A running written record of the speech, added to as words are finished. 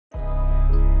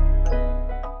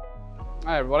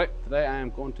Hi everybody, today I am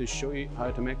going to show you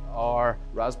how to make our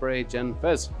Raspberry Gin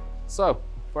Fizz. So,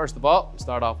 first of all,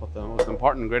 start off with the most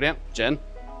important ingredient, gin.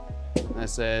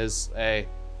 This is a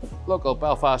local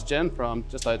Belfast gin from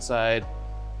just outside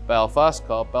Belfast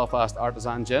called Belfast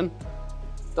Artisan Gin.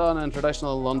 Done in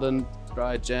traditional London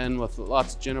dried gin with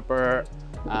lots of juniper,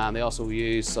 and they also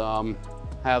use some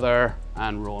heather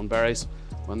and rowan berries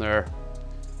when they're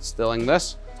distilling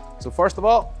this. So first of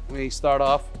all, we start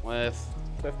off with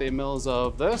 50 mils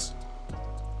of this.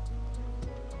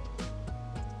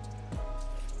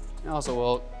 We also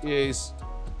will use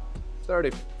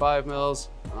 35 mils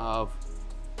of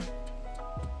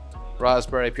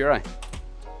raspberry puree,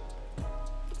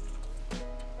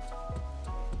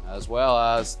 as well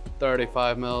as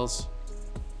 35 mils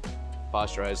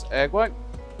pasteurized egg white,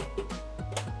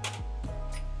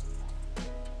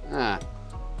 and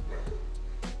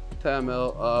 10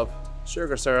 mil of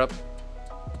sugar syrup,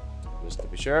 just to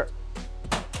be sure,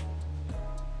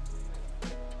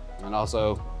 and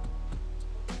also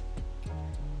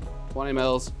 20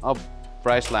 mils of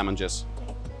fresh lemon juice.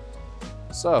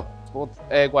 So, both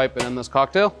egg white being in this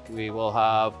cocktail, we will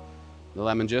have the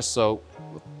lemon juice. So,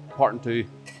 important to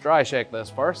dry shake this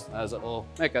first, as it will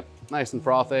make it nice and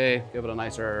frothy, give it a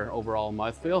nicer overall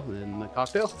mouthfeel in the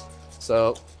cocktail.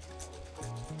 So,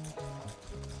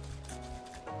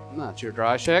 that's your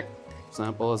dry shake,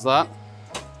 simple as that.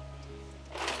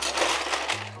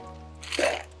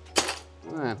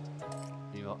 And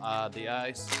you will add the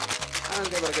ice and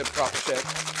give it a good proper shake.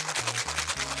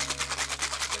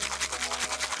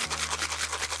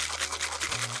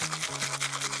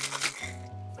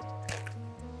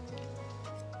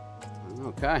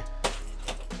 Okay.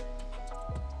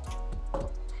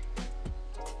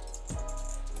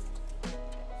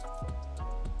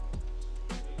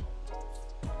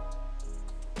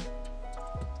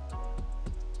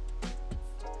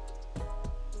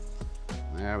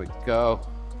 There we go.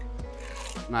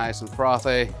 Nice and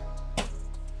frothy.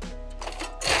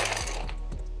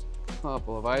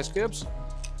 Couple of ice cubes.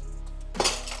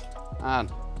 And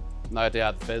now to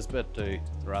add the fizz bit to the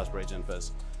Raspberry Gin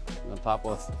Fizz. I'm going to top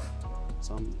with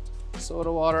some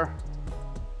soda water.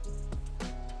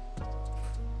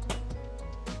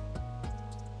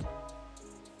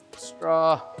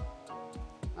 Straw.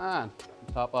 And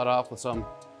top that off with some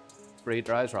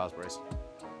freeze-dried raspberries.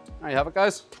 There you have it,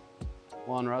 guys.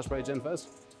 One Raspberry Gin Fizz.